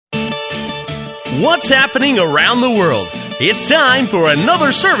What's happening around the world? It's time for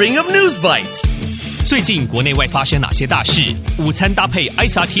another serving of News Bites. 最近国内外发生哪些大事？午餐搭配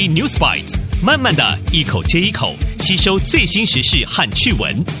ICT News Bites， 慢慢的一口接一口吸收最新时事和趣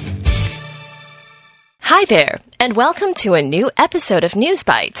闻。Hi there, and welcome to a new episode of News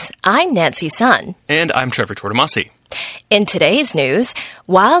Bites. I'm Nancy Sun. And I'm Trevor Tortomasi. In today's news,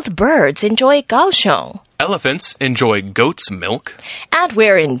 wild birds enjoy Kaohsiung. Elephants enjoy goat's milk. And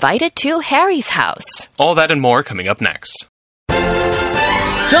we're invited to Harry's house. All that and more coming up next.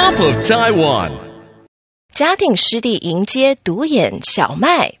 Top of Taiwan. 嘉定湿地迎接独眼小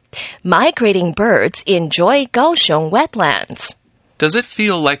麦. Migrating birds enjoy Kaohsiung wetlands. Does it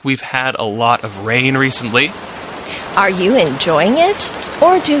feel like we've had a lot of rain recently? Are you enjoying it?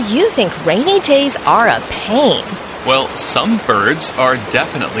 Or do you think rainy days are a pain? Well, some birds are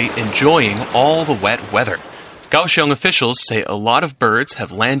definitely enjoying all the wet weather. Kaohsiung officials say a lot of birds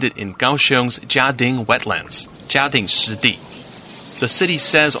have landed in Kaohsiung's Jiading wetlands, Jiading Shidi. The city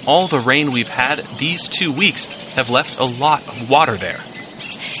says all the rain we've had these 2 weeks have left a lot of water there.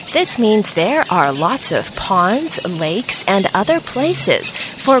 This means there are lots of ponds, lakes, and other places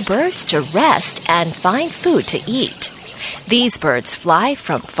for birds to rest and find food to eat. These birds fly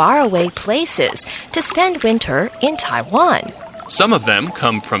from faraway places to spend winter in Taiwan. Some of them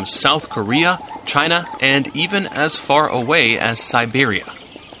come from South Korea, China, and even as far away as Siberia.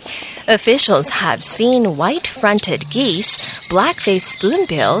 Officials have seen white-fronted geese, black-faced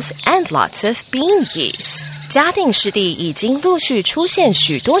spoonbills, and lots of bean geese. 嘉定湿地已经陆续出现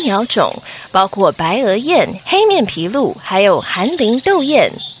许多鸟种，包括白额雁、黑面琵鹭，还有寒林斗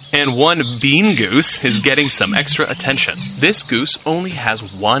雁。And one bean goose is getting some extra attention. This goose only has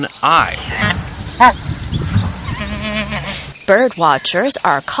one eye. Bird watchers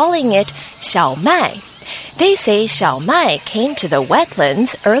are calling it 小麦. They say 小麦 came to the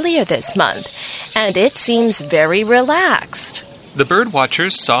wetlands earlier this month, and it seems very relaxed. The bird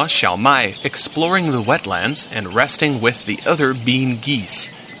watchers saw Xiao Mai exploring the wetlands and resting with the other bean geese.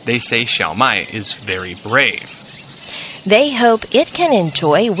 They say Xiao Mai is very brave. They hope it can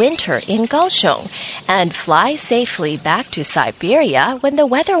enjoy winter in Kaohsiung and fly safely back to Siberia when the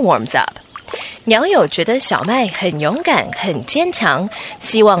weather warms up. 鸟友觉得小麦很勇敢、很坚强，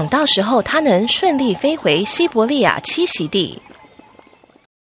希望到时候它能顺利飞回西伯利亚栖息地。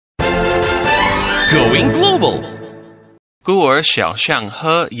Going global. 孤儿小象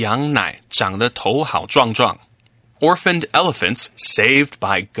喝羊奶，长得头好壮壮。Orphaned elephants saved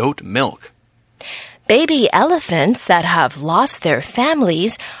by goat milk. Baby elephants that have lost their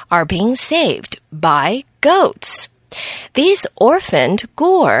families are being saved by goats. These orphaned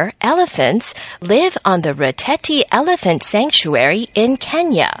Gur elephants live on the Roteti Elephant Sanctuary in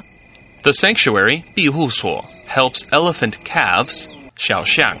Kenya. The sanctuary, 庇护所, helps elephant calves, 小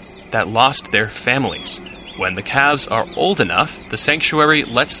象, that lost their families. When the calves are old enough, the sanctuary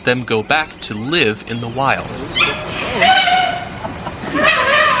lets them go back to live in the wild.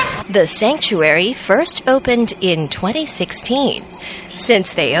 The sanctuary first opened in 2016.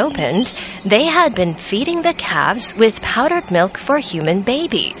 Since they opened, they had been feeding the calves with powdered milk for human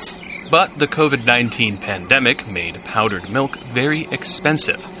babies. But the COVID-19 pandemic made powdered milk very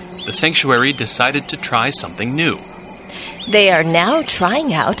expensive. The sanctuary decided to try something new. They are now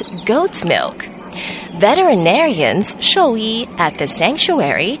trying out goat's milk. Veterinarians, 兽医, at the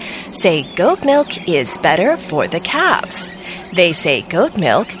sanctuary say goat milk is better for the calves. They say goat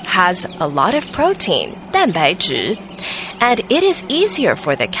milk has a lot of protein, 蛋白质, and it is easier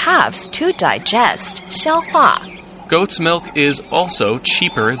for the calves to digest, 消化. Goat's milk is also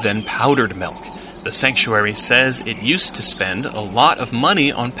cheaper than powdered milk. The sanctuary says it used to spend a lot of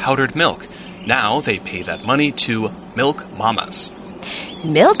money on powdered milk. Now they pay that money to milk mamas.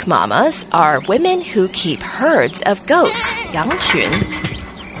 Milk mamas are women who keep herds of goats, 羊群.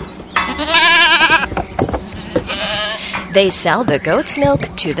 They sell the goat's milk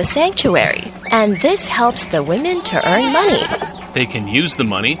to the sanctuary, and this helps the women to earn money. They can use the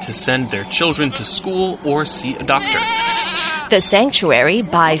money to send their children to school or see a doctor. The sanctuary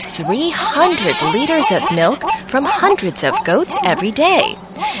buys 300 liters of milk from hundreds of goats every day.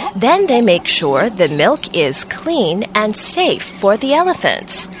 Then they make sure the milk is clean and safe for the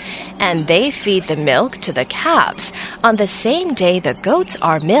elephants. And they feed the milk to the calves on the same day the goats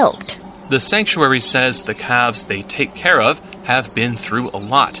are milked. The sanctuary says the calves they take care of have been through a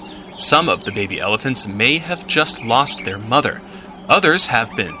lot. Some of the baby elephants may have just lost their mother. Others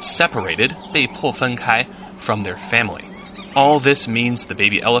have been separated, 被迫分开, from their family. All this means the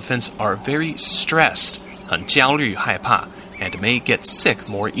baby elephants are very stressed, 很焦虑害怕, and may get sick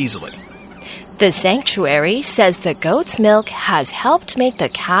more easily. The sanctuary says the goat's milk has helped make the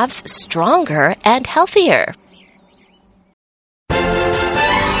calves stronger and healthier.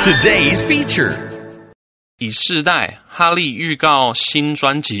 Today's feature. 以世代，哈利预告新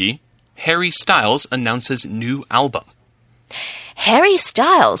专辑 Harry Styles announces new album. Harry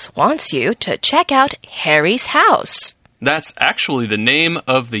Styles wants you to check out Harry's house. That's actually the name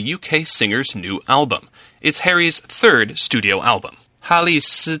of the UK singer's new album. It's Harry's third studio album. 哈利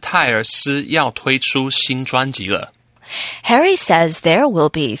斯泰尔斯要推出新专辑了。Harry says there will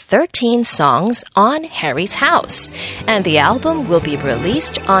be 13 songs on Harry's house, and the album will be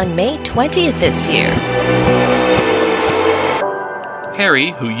released on May 20th this year.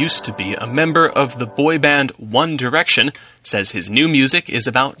 Harry, who used to be a member of the boy band One Direction, says his new music is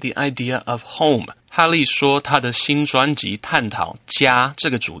about the idea of home. 哈利说他的新专辑探讨家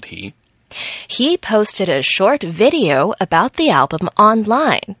这个主题。He posted a short video about the album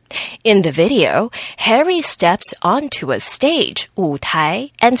online. In the video, Harry steps onto a stage, 舞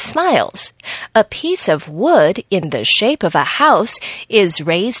台, and smiles. A piece of wood in the shape of a house is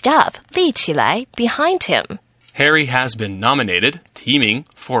raised up, 立起来, behind him. Harry has been nominated, 提名,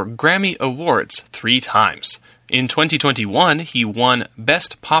 for Grammy Awards 3 times. In 2021, he won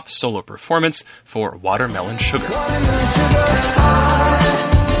Best Pop Solo Performance for Watermelon Sugar.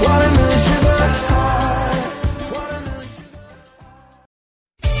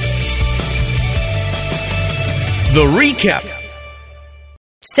 The recap.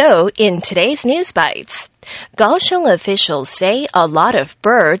 So, in today's News Bites, Kaohsiung officials say a lot of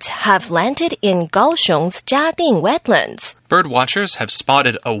birds have landed in Kaohsiung's Jiading wetlands. Bird watchers have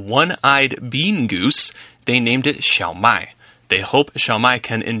spotted a one-eyed bean goose. They named it Xiaomai. They hope Xiaomai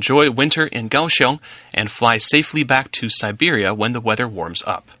can enjoy winter in Kaohsiung and fly safely back to Siberia when the weather warms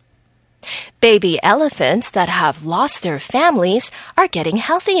up. Baby elephants that have lost their families are getting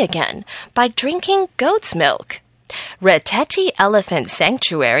healthy again by drinking goat's milk. Reteti Elephant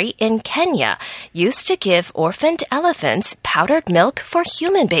Sanctuary in Kenya used to give orphaned elephants powdered milk for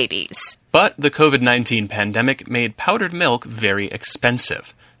human babies. But the COVID-19 pandemic made powdered milk very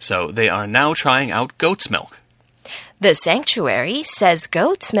expensive, so they are now trying out goat's milk. The sanctuary says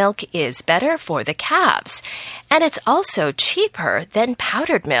goat's milk is better for the calves, and it's also cheaper than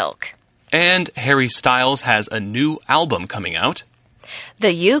powdered milk. And Harry Styles has a new album coming out.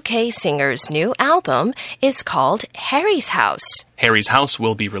 The UK singer's new album is called Harry's House. Harry's House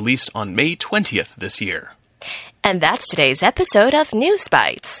will be released on May 20th this year. And that's today's episode of News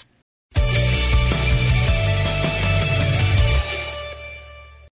Bites.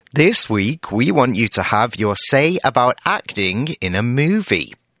 This week, we want you to have your say about acting in a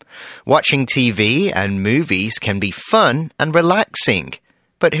movie. Watching TV and movies can be fun and relaxing.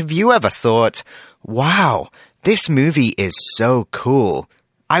 But have you ever thought, wow, this movie is so cool.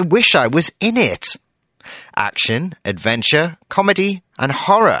 I wish I was in it. Action, adventure, comedy, and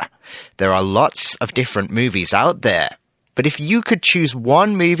horror. There are lots of different movies out there. But if you could choose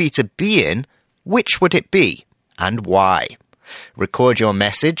one movie to be in, which would it be and why? Record your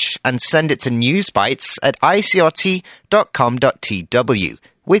message and send it to newsbites@icrt.com.tw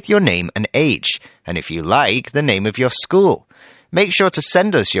with your name and age, and if you like, the name of your school. Make sure to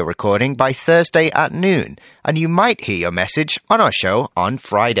send us your recording by Thursday at noon, and you might hear your message on our show on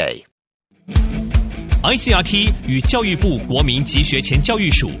Friday. ICRT 与教育部国民及学前教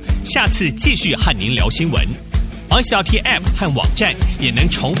育署下次继续和您聊新闻。ICRT App 和网站也能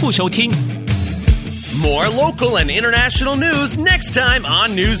重复收听。More local and international news next time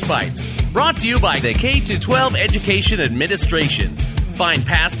on News Bites. Brought to you by the K-12 Education Administration. Find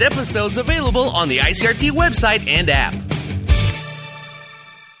past episodes available on the ICRT website and app.